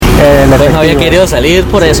Pues no había querido salir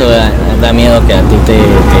por eso, da miedo que a ti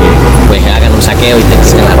pues hagan un saqueo y te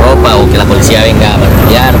quiten la ropa o que la policía venga a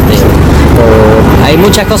patrullarte. Hay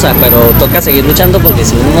muchas cosas, pero toca seguir luchando porque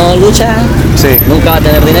si uno lucha, nunca va a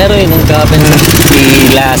tener dinero y nunca va a pensar.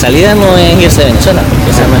 Y la salida no es irse de Venezuela,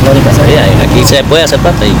 porque esa no es la única salida. Aquí se puede hacer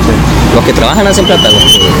plata y los que trabajan hacen plata, los que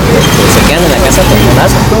se quedan en la casa pues no la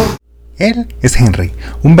hacen. Él es Henry,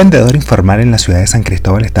 un vendedor informal en la ciudad de San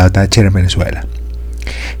Cristóbal, estado Táchira, en Venezuela.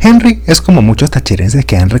 Henry es como muchos tachirenses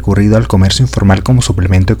que han recurrido al comercio informal como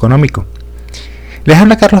suplemento económico. Les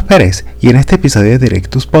habla Carlos Pérez y en este episodio de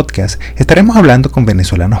Directus Podcast estaremos hablando con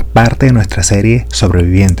venezolanos parte de nuestra serie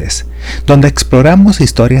Sobrevivientes, donde exploramos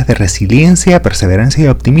historias de resiliencia, perseverancia y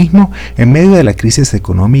optimismo en medio de la crisis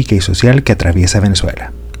económica y social que atraviesa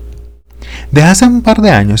Venezuela. Desde hace un par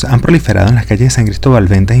de años han proliferado en las calles de San Cristóbal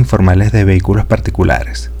ventas informales de vehículos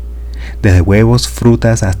particulares. Desde huevos,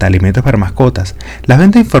 frutas hasta alimentos para mascotas, las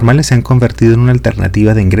ventas informales se han convertido en una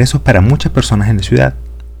alternativa de ingresos para muchas personas en la ciudad.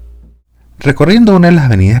 Recorriendo una de las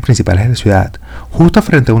avenidas principales de la ciudad, justo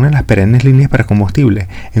frente a una de las perennes líneas para combustible,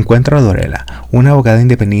 encuentro a Dorela, una abogada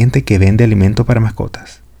independiente que vende alimentos para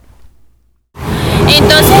mascotas.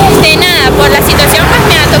 Entonces, nada, por la situación pues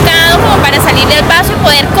me ha tocado como para salir del paso y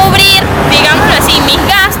poder cubrir, digámoslo así, mis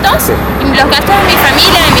gastos, los gastos de mi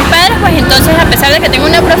familia, de mis padres, pues entonces a pesar de que tengo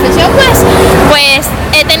una profesión, pues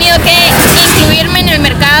he tenido que incluirme en el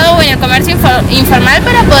mercado o en el comercio informal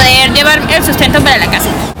para poder llevar el sustento para la casa.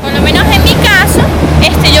 Por lo menos en mi caso,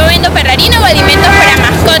 yo vendo perrarina o alimentos para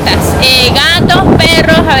mascotas, gatos,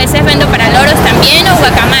 perros, a veces vendo para loros también o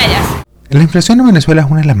guacamayas. La inflación en Venezuela es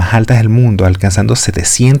una de las más altas del mundo, alcanzando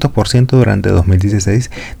 700% durante 2016,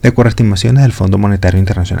 de acuerdo a estimaciones del Fondo Monetario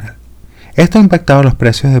Internacional. Esto ha impactado los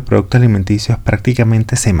precios de productos alimenticios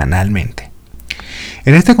prácticamente semanalmente.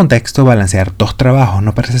 En este contexto, balancear dos trabajos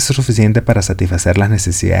no parece ser suficiente para satisfacer las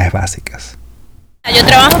necesidades básicas. Yo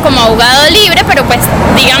trabajo como abogado libre, pero pues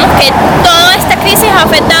digamos que toda esta crisis ha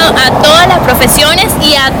afectado a todas las profesiones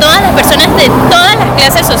y a todas las personas de todas las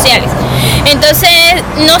clases sociales. Entonces,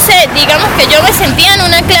 no sé, digamos que yo me sentía en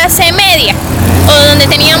una clase media, o donde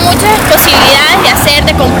tenía muchas posibilidades de hacer,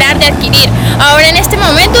 de comprar, de adquirir. Ahora en este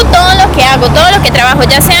momento todo lo que hago, todo lo que trabajo,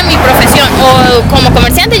 ya sea en mi profesión o como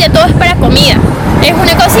comerciante, ya todo es para comida. Es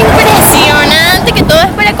una cosa impresionante que todo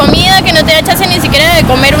es para comida, que no te da chance ni siquiera de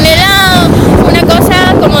comer un helado, una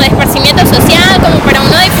cosa como de esparcimiento social, como para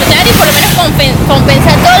uno disfrutar y por lo menos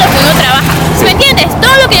compensar todo lo que uno trabaja. ¿Sí me entiendes?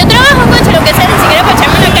 Todo lo que yo trabajo, concha, lo que sea, ni siquiera para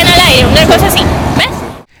echarme una cana al aire, una cosa así. ¿Ves?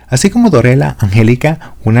 Así como Dorela,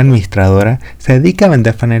 Angélica, una administradora, se dedica a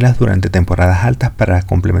vender franelas durante temporadas altas para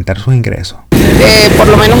complementar sus ingresos. Por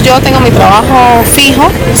lo menos yo tengo mi trabajo fijo,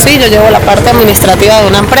 sí, yo llevo la parte administrativa de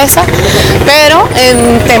una empresa, pero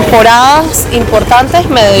en temporadas importantes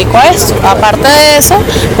me dedico a esto. Aparte de eso,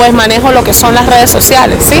 pues manejo lo que son las redes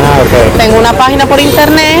sociales, ¿sí? Tengo una página por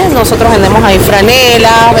internet, nosotros vendemos ahí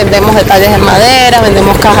franelas, vendemos detalles en madera,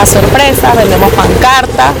 vendemos cajas sorpresas, vendemos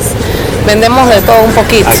pancartas. Vendemos de todo un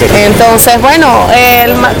poquito. Entonces, bueno,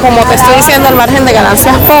 como te estoy diciendo, el margen de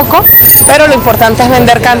ganancia es poco, pero lo importante es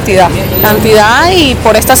vender cantidad y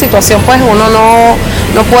por esta situación pues uno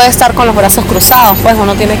no puede estar con los brazos cruzados, pues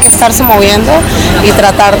uno tiene que estarse moviendo y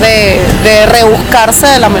tratar de rebuscarse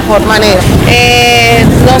de la mejor manera.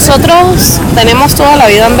 Nosotros tenemos toda la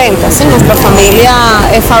vida en venta, ¿sí? Nuestra familia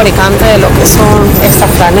es fabricante de lo que son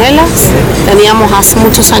estas franelas. Teníamos hace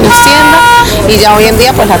muchos años tiendas y ya hoy en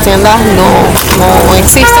día pues las tiendas no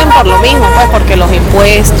existen por lo mismo, pues porque los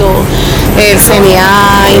impuestos, el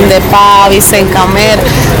CNA, Indepavi, Sencamer,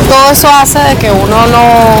 todo eso hace de que uno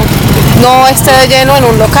no esté de lleno en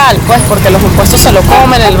un local, pues porque los impuestos se lo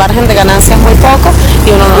comen, el margen de ganancia es muy poco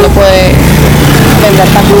y uno no le puede vender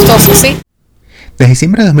tan costoso, ¿sí? Desde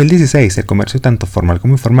diciembre de 2016, el comercio tanto formal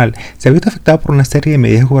como informal se ha visto afectado por una serie de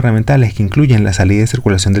medidas gubernamentales que incluyen la salida de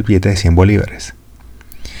circulación del billete de 100 bolívares.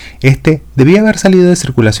 Este debía haber salido de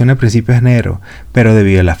circulación a principios de enero, pero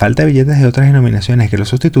debido a la falta de billetes de otras denominaciones que lo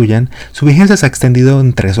sustituyan, su vigencia se ha extendido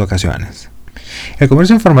en 3 ocasiones. El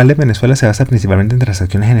comercio informal de Venezuela se basa principalmente en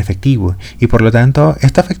transacciones en efectivo y por lo tanto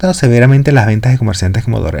esto ha afectado severamente las ventas de comerciantes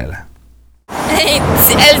como Dorela.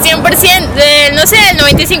 El 100%, no sé, el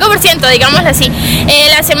 95%, digámoslo así.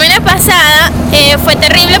 La semana pasada fue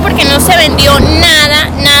terrible porque no se vendió nada.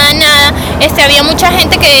 Había mucha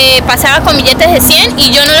gente que pasaba con billetes de 100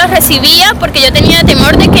 y yo no los recibía porque yo tenía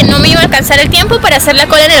temor de que no me iba a alcanzar el tiempo para hacer la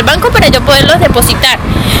cola en el banco para yo poderlos depositar.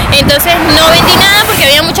 Entonces no vendí nada porque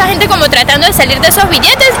había mucha gente como tratando de salir de esos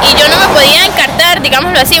billetes y yo no me podía encartar,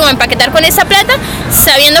 digámoslo así, o empaquetar con esa plata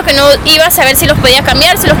sabiendo que no iba a saber si los podía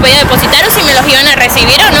cambiar, si los podía depositar o si me los iban a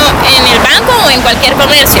recibir o no en el banco o en cualquier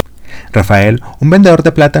comercio. Rafael, un vendedor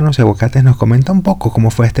de plátanos y aguacates, nos comenta un poco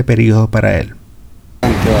cómo fue este periodo para él.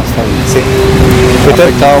 Bastante, sí. Fue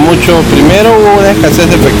afectado mucho. Primero hubo una escasez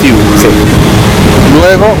de efectivo. Sí.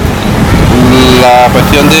 Luego la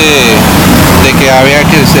cuestión de que había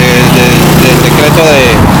que del decreto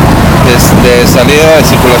de salida de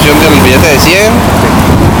circulación del billete de 100,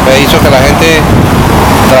 pues hizo que la gente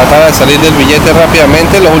tratara de salir del billete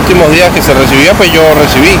rápidamente. Los últimos días que se recibía, pues yo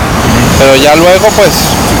recibí, pero ya luego pues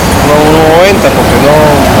no hubo venta porque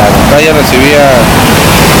nadie recibía,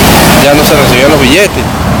 ya no se recibían los billetes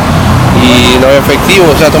y no había efectivo,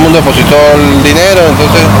 o sea, todo el mundo depositó el dinero,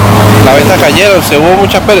 entonces las ventas cayeron, se hubo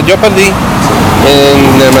muchas pérdidas. Yo perdí,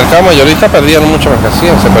 en el mercado mayorista perdieron mucha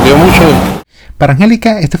mercancía, se perdió mucho. Para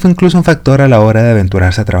Angélica, este fue incluso un factor a la hora de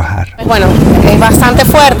aventurarse a trabajar. Bueno, es bastante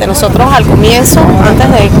fuerte. Nosotros al comienzo, antes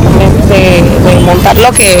de montar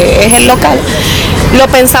lo que es el local, lo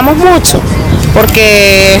pensamos mucho,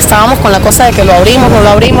 porque estábamos con la cosa de que lo abrimos, no lo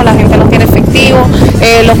abrimos, la gente no tiene efectivo,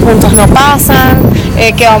 los puntos no pasan,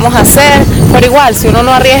 ¿qué vamos a hacer? Pero igual, si uno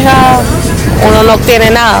no arriesga, uno no obtiene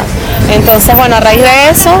nada. Entonces, bueno, a raíz de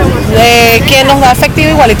eso, quien nos da efectivo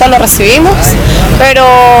igualito lo recibimos, pero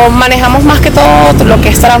manejamos más que todo lo que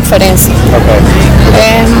es transferencia.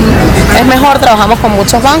 Es mejor, trabajamos con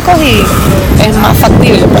muchos bancos y es más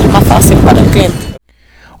factible, pues más fácil para el cliente.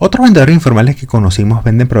 Otros vendedores informales que conocimos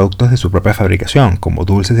venden productos de su propia fabricación, como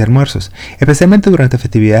dulces y almuerzos, especialmente durante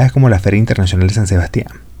festividades como la Feria Internacional de San Sebastián.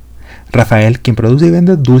 Rafael, quien produce y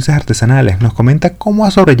vende dulces artesanales, nos comenta cómo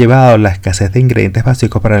ha sobrellevado la escasez de ingredientes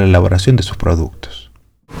básicos para la elaboración de sus productos.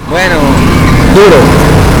 Bueno,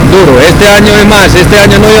 duro. Este año es más, este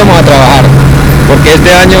año no íbamos a trabajar, porque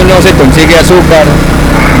este año no se consigue azúcar,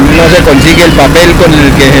 no se consigue el papel con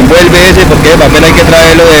el que se envuelve ese, porque el papel hay que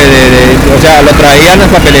traerlo o sea, lo traían las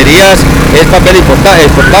papelerías, es papel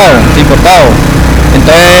importado.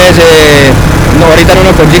 Entonces, no, ahorita no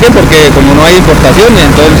lo consiguen porque como no hay importación,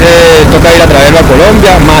 entonces toca ir a traerlo a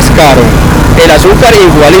Colombia, más caro. El azúcar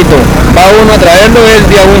igualito, va uno a traerlo es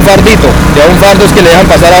de a un fardito, es que le dejan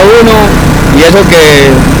pasar a uno, y eso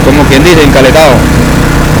que, como quien dice, encaletado.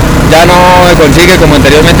 Ya no se consigue como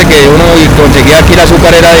anteriormente, que uno conseguía aquí el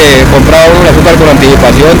azúcar, era de comprar uno el azúcar con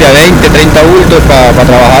anticipación de a 20, 30 bultos para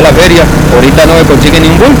trabajar a la feria. Ahorita no se consigue ni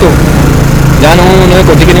un bulto. Ya no se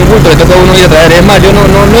consigue ni un bulto, le toca a uno ir a traer. Es más,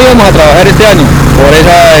 no íbamos a trabajar este año por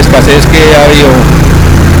esa escasez que ha habido.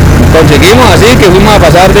 Conseguimos así que fuimos a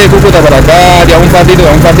pasar de Cúcuta para acá, de a un fardito,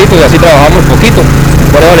 y así trabajamos poquito.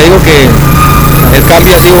 Por eso le digo que el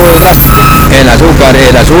cambio ha sido drástico. El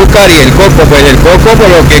azúcar y el coco, pues el coco, por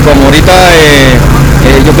lo que como ahorita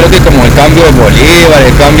yo creo que como el cambio de Bolívar,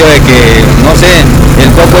 el cambio de que, no sé,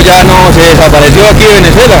 el coco ya no se desapareció aquí en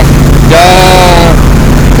Venezuela. Ya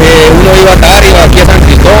uno iba a Táriba, aquí a San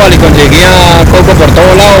Cristóbal, y conseguía coco por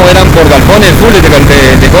todos lados, eran por galpones fules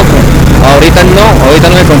de coco. Ahorita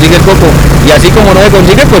no se consigue el coco, y así como no se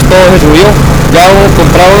consigue, pues todo se subió. Ya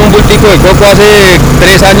compraba un bultico de coco hace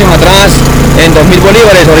 3 años atrás en 2.000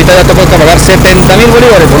 bolívares, ahorita ya toca pagar 70.000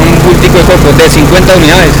 bolívares por un bultico de coco de 50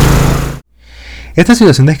 unidades. Esta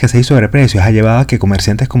situación de escasez y sobreprecios ha llevado a que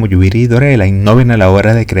comerciantes como Yubiri y Dorela innoven a la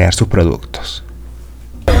hora de crear sus productos.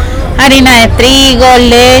 Harina de trigo,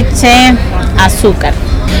 leche, azúcar,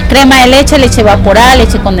 crema de leche, leche evaporada,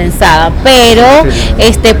 leche condensada, pero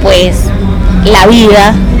pues la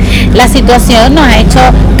vida, la situación nos ha hecho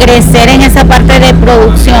crecer en esa parte de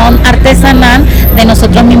producción artesanal, de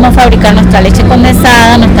nosotros mismos fabricar nuestra leche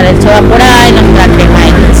condensada, nuestra leche evaporada y nuestra crema de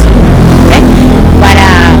leche, ¿okay?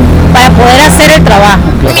 Para poder hacer el trabajo.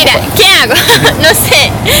 Mira, ¿qué hago? No sé,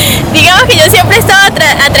 digamos que yo siempre he estado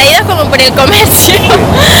atraída como por el comercio.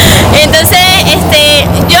 Entonces,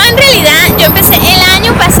 yo en realidad, yo empecé el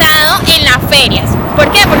año pasado en las ferias. ¿Por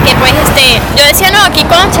qué? Porque pues yo decía, no, aquí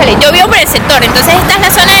cónchale, yo vivo por el sector, entonces esta es la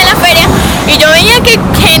zona de la feria, y yo veía que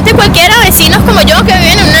gente cualquiera, vecinos como yo, que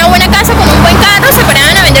viven en una buena casa con un buen carro, se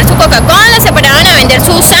paraban a vender su Coca-Cola, se paraban a vender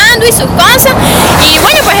su sándwich, sus cosas, y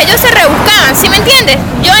bueno, pues ellos se rebuscaban, ¿sí me entiendes?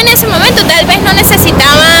 Yo en ese momento tal vez no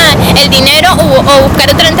necesitaba el dinero o buscar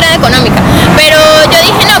otra entrada económica, pero yo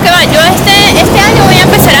dije, no, que va, yo este año voy a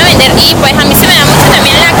empezar a vender, y pues a mí se me da mucho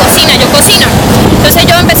también la cocina, yo cocino, entonces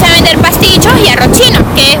yo empecé a vender pastichos y arroz chino,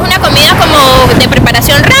 que es una comida como de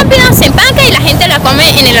preparación rápida, se empaca y la gente la come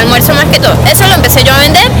en el almuerzo más que todo. Eso lo empecé yo a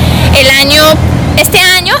vender este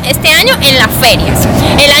año en las ferias.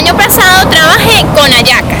 El año pasado trabajé con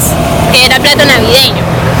hallacas, que era plato navideño.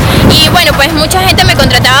 Y bueno, pues mucha gente me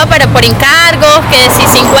contrataba por encargos, que si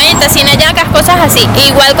 50, 100 hallacas, cosas así.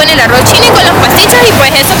 Igual con el arroz chino y con los pastichos, y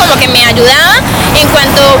pues eso como que me ayudaba en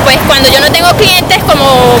cuanto, pues cuando yo no tengo clientes como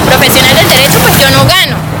profesional del derecho, pues yo no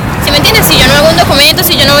gano. ¿Sí ¿sí me entiendes? Si yo no hago un documento,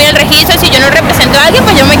 si yo no voy al registro, si yo no represento a alguien,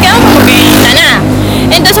 pues yo me quedo como que en la nada.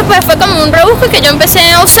 Entonces pues fue como un rebusco que yo empecé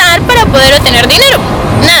a usar para poder obtener dinero.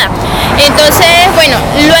 Nada. Entonces, bueno,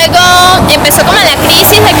 luego empezó como la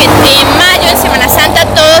crisis de que en mayo, en Semana Santa,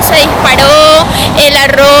 todo se disparó, el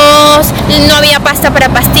arroz, no había pasta para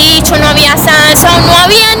pasticho, no había salsa, no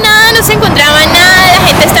había nada, no se encontraba nada, la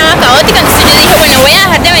gente estaba caótica. Entonces yo dije, bueno, voy a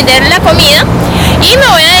dejar de vender la comida y me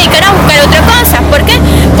voy a dedicar a buscar otra cosa. ¿Por qué?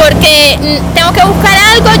 Porque tengo que buscar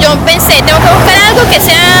algo, yo pensé, tengo que buscar algo que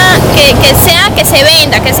se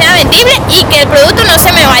venda, que sea vendible y que el producto no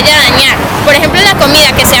se me vaya a dañar. Por ejemplo, la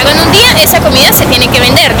comida que se haga en un día, esa comida se tiene que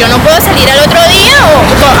vender. Yo no puedo salir al otro día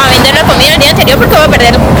o a vender la comida el día anterior porque voy a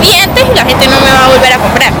perder clientes y la gente no me va a volver a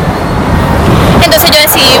comprar. Entonces yo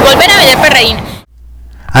decidí volver a vender perrarina.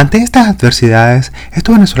 Ante estas adversidades,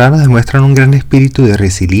 estos venezolanos demuestran un gran espíritu de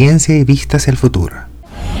resiliencia y vista hacia el futuro.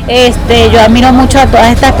 Yo admiro mucho a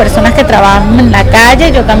todas estas personas que trabajan en la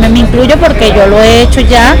calle, yo también me incluyo porque yo lo he hecho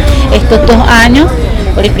ya estos 2 años,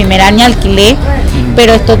 por el primer año alquilé,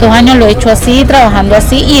 pero estos 2 años lo he hecho así, trabajando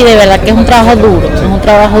así y de verdad que es un trabajo duro,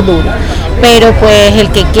 pero pues el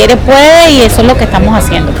que quiere puede y eso es lo que estamos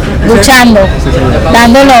haciendo, luchando,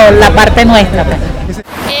 dándolo la parte nuestra.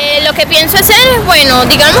 Lo que pienso hacer es, bueno,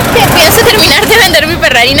 digamos que pienso terminar de vender mi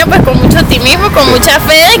perrarina pues con mucho optimismo, con mucha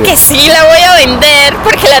fe de que sí la voy a vender,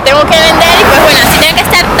 porque la tengo que vender y pues bueno, si tengo que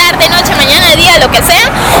estar tarde, noche, mañana, día, lo que sea,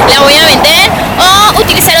 la voy a vender o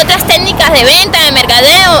utilizar otras técnicas de venta, de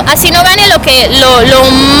mercadeo, así no gane lo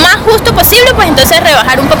más justo posible, pues entonces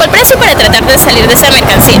rebajar un poco el precio para tratar de salir de esa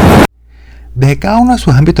mercancía. Desde cada uno de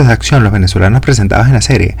sus ámbitos de acción, los venezolanos presentados en la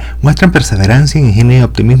serie muestran perseverancia, ingenio y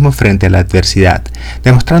optimismo frente a la adversidad,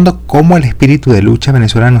 demostrando cómo el espíritu de lucha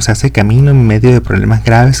venezolano se hace camino en medio de problemas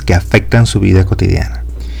graves que afectan su vida cotidiana.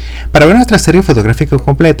 Para ver nuestra serie fotográfica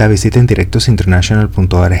completa, visiten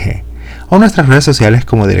directosinternational.org o nuestras redes sociales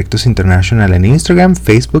como Directos International en Instagram,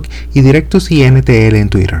 Facebook y Directos INTL en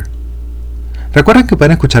Twitter. Recuerden que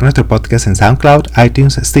pueden escuchar nuestro podcast en SoundCloud,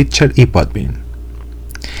 iTunes, Stitcher y Podbean.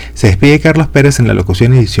 Se despide Carlos Pérez en la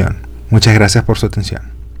locución y edición. Muchas gracias por su atención.